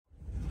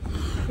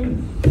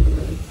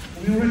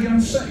Are we already on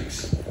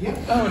 6? Yeah.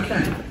 Oh,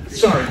 okay.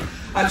 Sorry.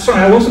 Sorry,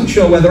 I wasn't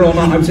sure whether or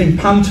not I was in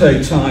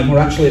panto time or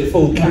actually at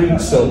full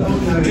council,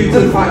 due to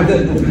the fact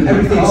that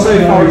everything so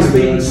far has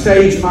been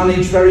stage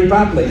managed very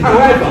badly.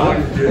 However,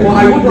 what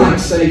I would like to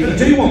say, if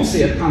you do want to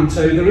see a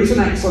panto, there is an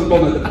excellent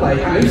one at the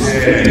Playhouse,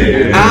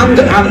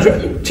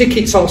 and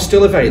tickets are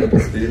still available.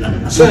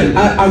 So,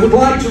 I would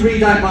like to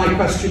read out my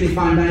question, if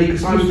I may,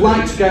 because I would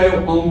like to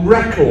go on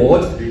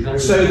record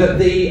so that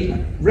the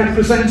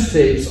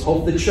representatives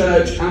of the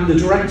church and the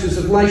directors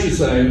of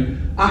Leisurezone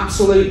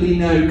absolutely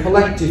know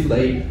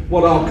collectively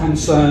what our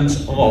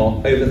concerns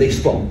are over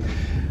this one.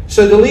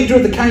 So the leader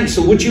of the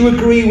council, would you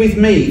agree with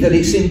me that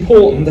it's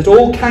important that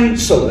all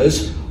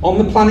councillors on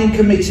the planning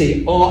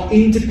committee are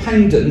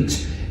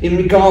independent in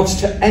regards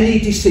to any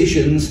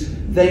decisions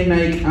they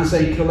make as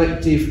a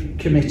collective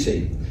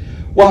committee?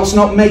 Whilst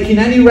not making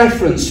any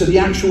reference to the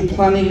actual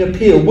planning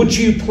appeal, would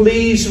you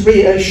please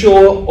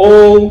reassure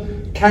all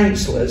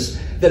councillors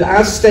that,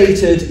 as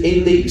stated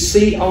in the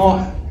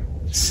CRC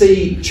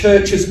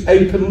Church's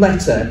open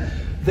letter,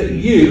 that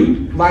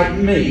you, like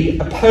me,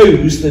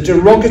 oppose the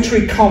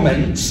derogatory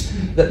comments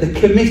that the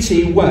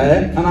committee were,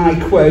 and I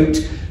quote,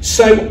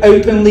 so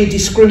openly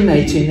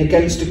discriminating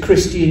against a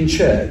Christian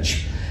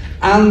church,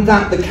 and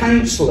that the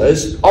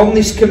councillors on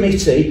this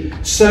committee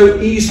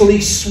so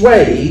easily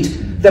swayed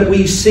that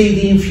we see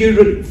the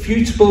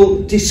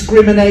infutable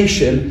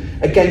discrimination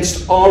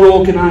against our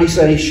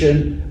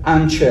organisation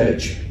and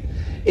church.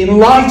 In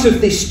light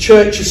of this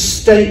church's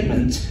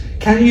statement,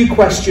 can you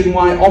question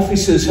why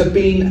officers have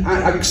been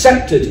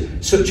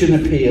accepted such an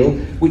appeal,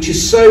 which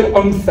is so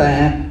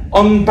unfair,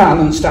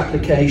 unbalanced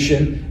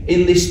application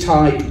in this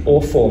type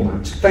or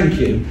format? Thank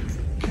you.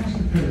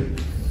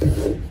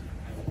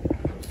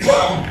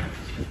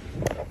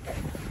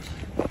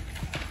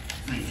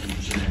 Thank you,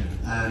 Chair.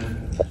 I'd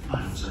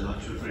also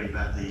like to agree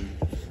about the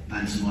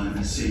pantomime.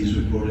 As soon as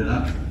we brought it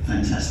up,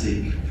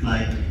 fantastic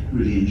play.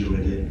 Really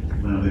enjoyed it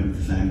when I went with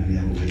the family the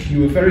other week.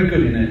 You were very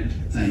good in it.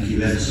 Thank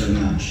you ever so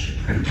much.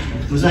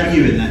 Was that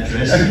you in that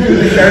dress?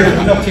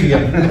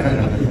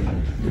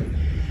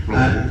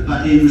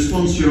 But in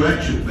response to your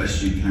actual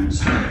question,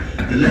 Councillor,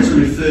 the letter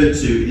referred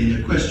to in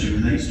the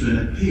question relates to an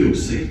appeal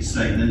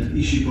statement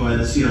issued by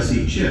the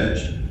CRC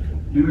Church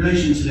in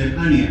relation to their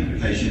planning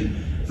application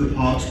for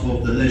part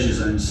of the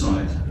Leisurezone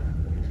site.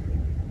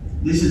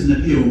 This is an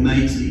appeal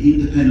made to the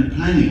Independent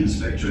Planning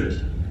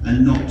Inspectorate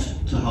and not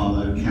to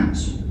Harlow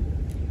Council.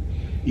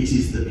 It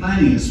is the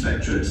Planning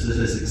Inspectorate that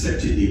has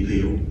accepted the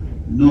appeal,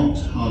 not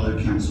Harlow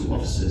Council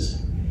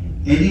officers.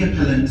 Any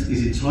appellant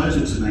is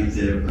entitled to make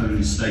their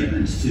own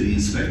statement to the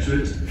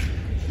Inspectorate,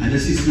 and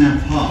as is now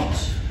part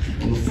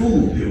of a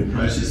formal appeal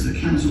process, the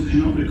Council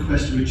cannot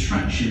request a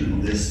retraction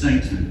of their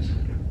statement.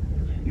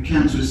 The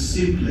Council is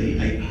simply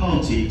a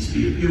party to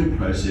the appeal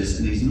process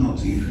and is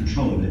not in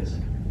control of it.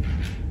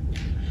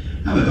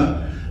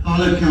 However,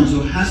 Harlow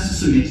Council has to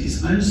submit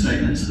its own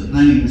statement to the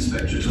Planning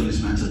Inspectorate on this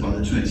matter by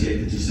the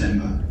 28th of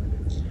December.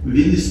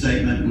 Within this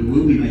statement, we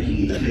will be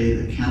making it clear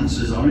that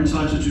councillors are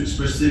entitled to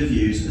express their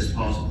views as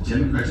part of the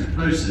democratic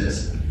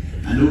process,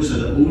 and also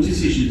that all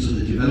decisions of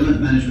the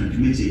Development Management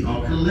Committee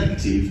are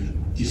collective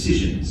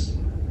decisions.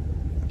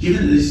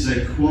 Given that this is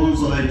a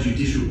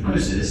quasi-judicial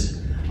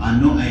process, I am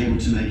not able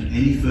to make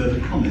any further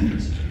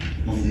comment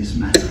on this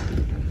matter.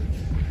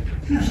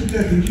 Councillor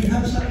Durkin, do you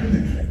have a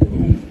supplementary?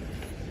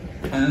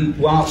 And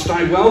whilst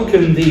I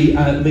welcome the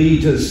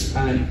leader's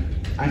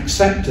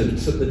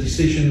acceptance that the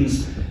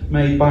decisions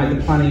made by the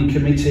planning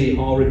committee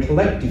are a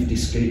collective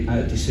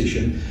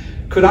decision,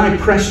 could I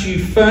press you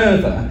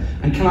further,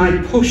 and can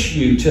I push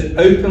you to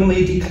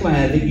openly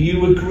declare that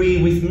you agree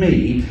with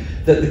me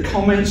that the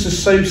comments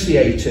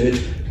associated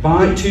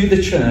to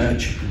the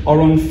church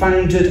are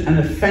unfounded and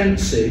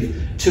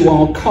offensive to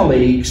our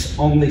colleagues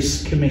on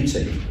this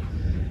committee?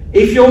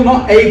 If you're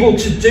not able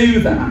to do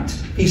that,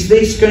 is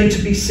this going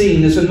to be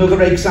seen as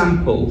another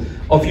example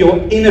of your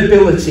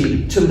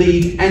inability to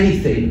lead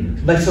anything,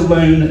 let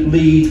alone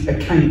lead a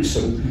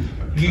council?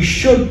 You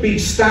should be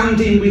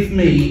standing with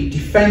me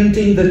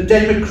defending the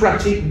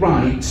democratic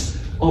rights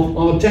of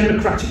our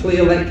democratically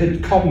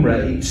elected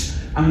comrades,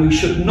 and we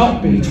should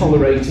not be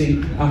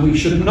tolerating and we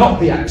should not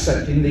be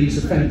accepting these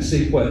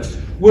offensive words.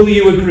 Will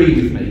you agree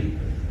with me?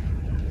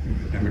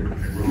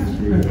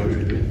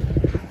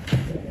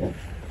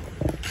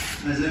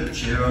 As ever,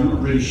 Chair, I'm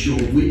not really sure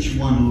which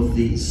one of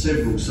the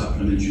several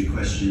supplementary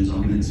questions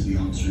I'm meant to be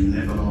answering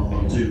there, but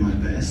I'll do my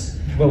best.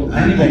 Well,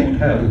 anyone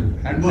would help.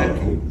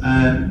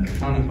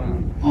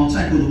 I'll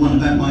tackle the one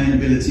about my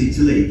inability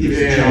to lead. Give us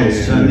a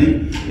chance,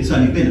 Tony. It's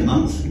only been a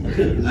month,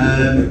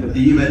 and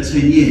you've had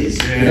 10 years.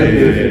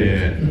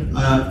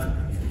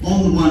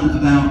 On the one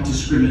about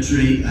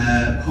discriminatory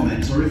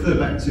comments, I refer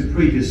back to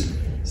previous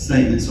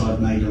statements I've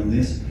made on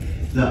this,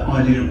 that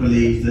I do not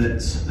believe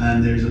that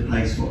there is a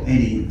place for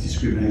any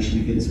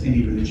discrimination against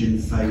any religion,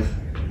 faith,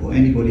 or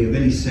anybody of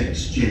any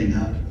sex,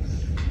 gender,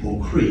 or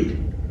creed.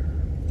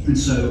 And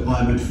so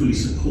I would fully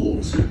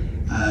support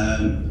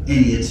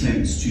any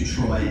attempts to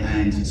try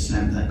and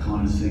stamp that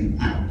kind of thing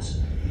out.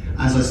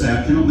 As I say,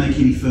 I cannot make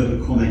any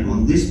further comment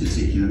on this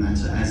particular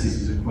matter, as this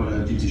is quite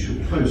a judicial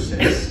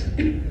process.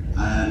 And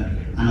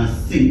I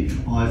think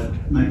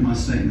I've made my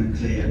statement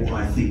clear what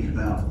I think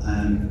about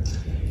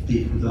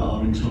people that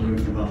are intolerant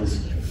of others'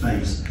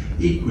 faiths.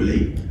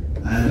 Equally,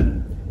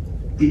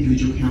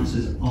 individual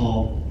councillors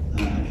are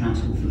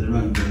accountable for their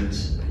own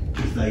words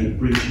if they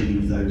breach any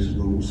of those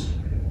rules,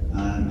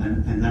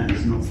 and that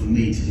is not for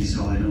me to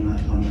decide on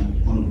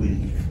a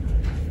whim.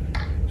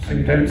 So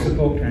you don't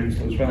support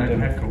councillors, well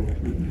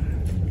done.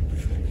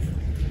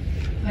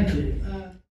 Thank you.